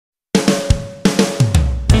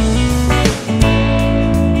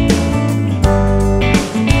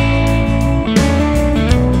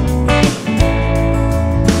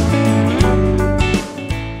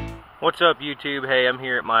What's up, YouTube? Hey, I'm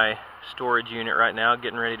here at my storage unit right now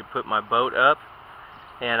getting ready to put my boat up,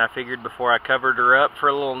 and I figured before I covered her up for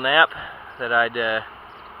a little nap that I'd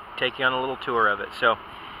take you on a little tour of it. So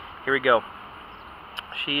here we go.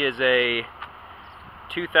 She is a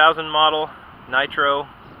 2000 model Nitro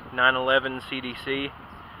 911 CDC.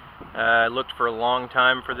 I looked for a long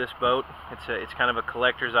time for this boat. It's kind of a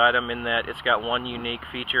collector's item in that it's got one unique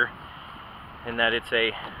feature, in that it's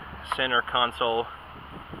a center console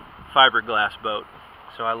fiberglass boat.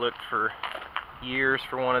 So I looked for years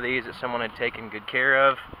for one of these that someone had taken good care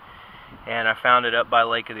of, and I found it up by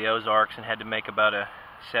Lake of the Ozarks and had to make about a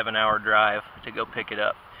 7-hour drive to go pick it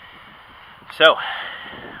up. So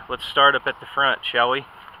let's start up at the front, shall we?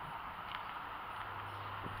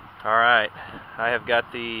 Alright, I have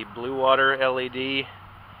got the blue water LED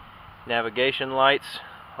navigation lights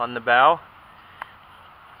on the bow.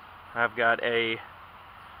 I've got a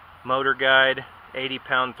motor guide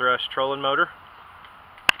 80-pound thrust trolling motor.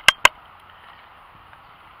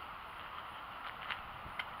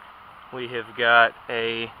 I've got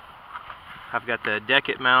the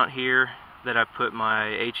decket mount here that I put my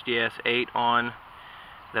HDS 8 on,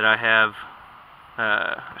 that I have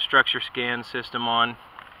a structure scan system on.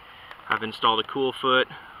 I've installed a cool foot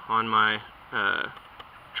on my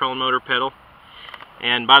trolling motor pedal.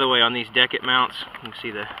 And by the way, on these decket mounts, you can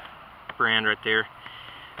see the brand right there.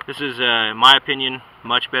 This is, in my opinion,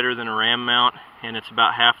 much better than a ram mount, and it's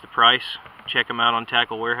about half the price. Check them out on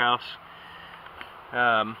Tackle Warehouse.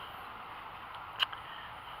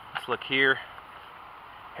 Let's look here.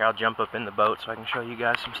 Here, I'll jump up in the boat so I can show you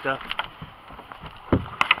guys some stuff.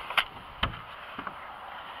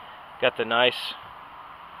 Got the nice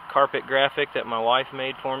carpet graphic that my wife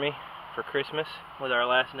made for me for Christmas with our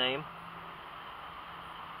last name.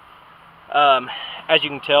 As you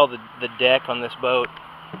can tell, the deck on this boat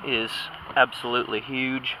is absolutely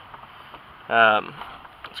huge.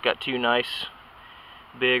 It's got two nice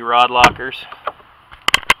big rod lockers.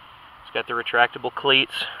 It's got the retractable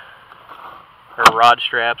cleats, or rod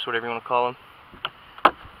straps, whatever you want to call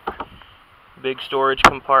them. Big storage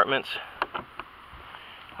compartments.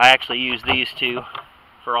 I actually use these two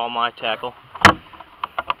for all my tackle.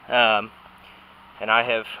 And I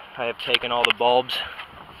have taken all the bulbs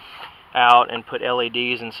out and put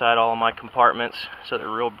LEDs inside all of my compartments so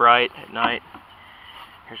they're real bright at night.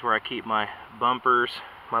 Here's where I keep my bumpers,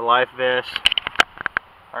 my life vest,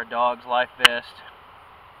 our dog's life vest.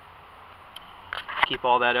 Keep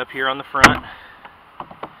all that up here on the front.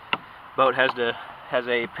 Boat has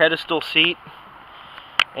a pedestal seat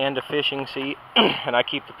and a fishing seat, and I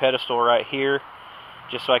keep the pedestal right here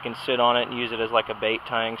just so I can sit on it and use it as like a bait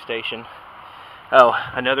tying station. Oh,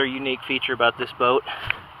 another unique feature about this boat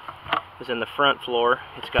is in the front floor,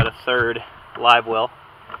 it's got a third live well.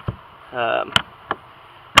 So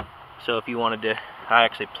if you wanted to, I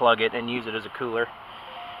actually plug it and use it as a cooler.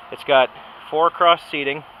 It's got 4-cross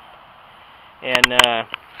seating, and I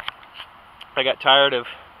got tired of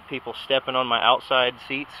people stepping on my outside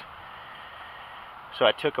seats, so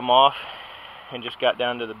I took them off and just got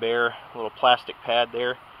down to the bare little plastic pad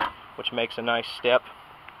there, which makes a nice step.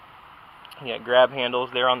 You got grab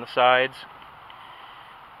handles there on the sides.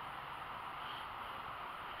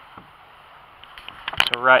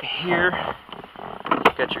 So right here,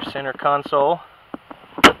 you've got your center console.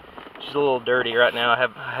 She's a little dirty right now.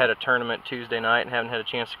 I had a tournament Tuesday night and haven't had a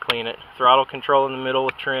chance to clean it. Throttle control in the middle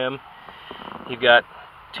with trim. You've got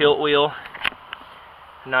tilt wheel.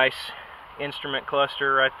 Nice instrument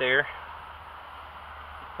cluster right there.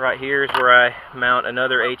 Right here is where I mount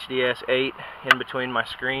another HDS 8 in between my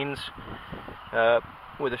screens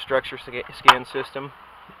with a structure scan system.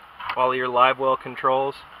 All of your live well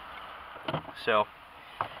controls. So,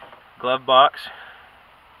 glove box.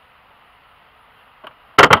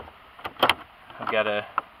 I've got a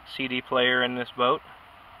CD player in this boat.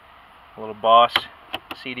 A little Boss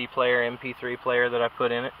CD player, MP3 player that I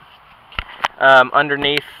put in it.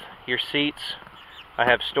 Underneath your seats, I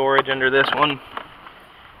have storage under this one,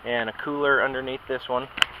 and a cooler underneath this one.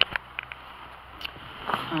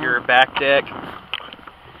 Your back deck,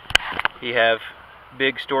 you have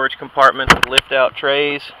big storage compartments with lift-out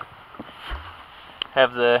trays.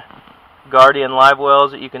 Have the Guardian live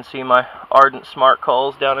wells that you can see my Ardent Smart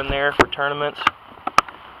Culls down in there for tournaments.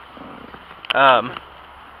 I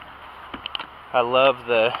love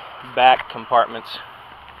the back compartments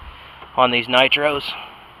on these Nitros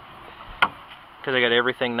because I got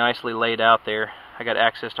everything nicely laid out there. I got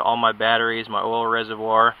access to all my batteries, my oil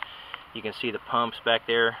reservoir. You can see the pumps back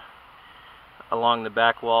there along the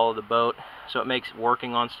back wall of the boat, so it makes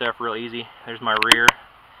working on stuff real easy. There's my rear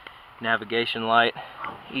navigation light,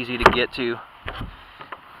 easy to get to.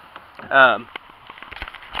 So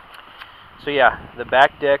yeah, the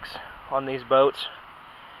back decks on these boats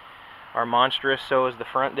are monstrous, so is the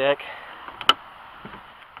front deck.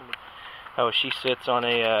 Oh, she sits on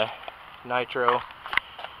a Nitro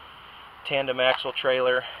tandem axle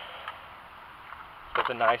trailer with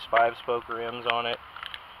the nice 5-spoke rims on it,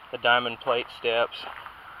 the diamond plate steps.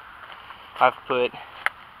 I've put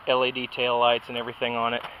LED tail lights and everything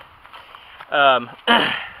on it.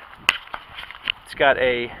 It's got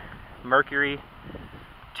a Mercury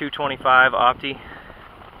 225 Opti,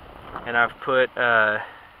 and I've put I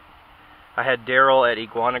had Daryl at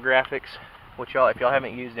Iguana Graphics, which if y'all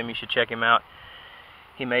haven't used him, you should check him out.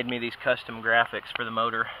 He made me these custom graphics for the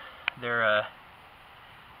motor. They're a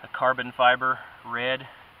carbon fiber red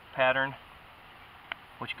pattern,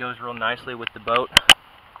 which goes real nicely with the boat.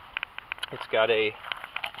 It's got a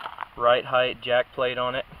right height jack plate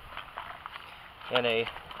on it and a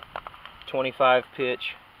 25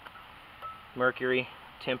 pitch Mercury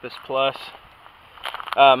Tempest Plus.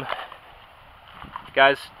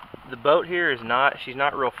 Guys, the boat here she's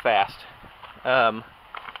not real fast.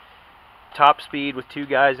 Top speed with 2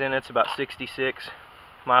 guys in it's about 66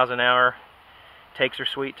 miles an hour. Takes her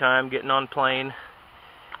sweet time getting on plane.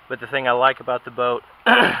 But the thing I like about the boat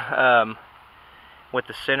with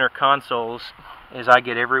the center consoles is I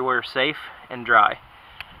get everywhere safe and dry.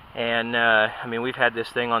 And I mean, we've had this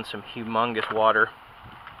thing on some humongous water,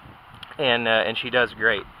 and she does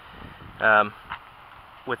great.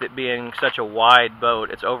 With it being such a wide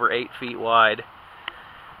boat, it's over 8 feet wide.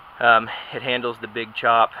 It handles the big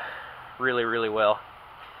chop really, really well.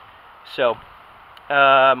 So,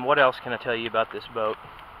 what else can I tell you about this boat?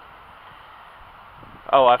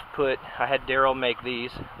 Oh, I had Daryl make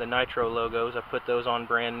these, the Nitro logos. I put those on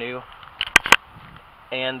brand new.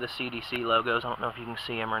 And the CDC logos. I don't know if you can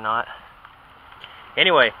see them or not.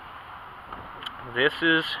 Anyway, this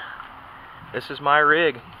is my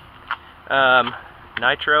rig.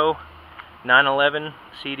 Nitro 911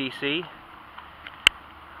 CDC.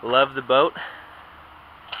 Love the boat.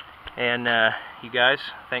 And you guys,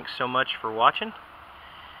 thanks so much for watching.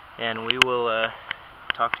 And we will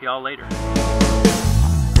talk to y'all later.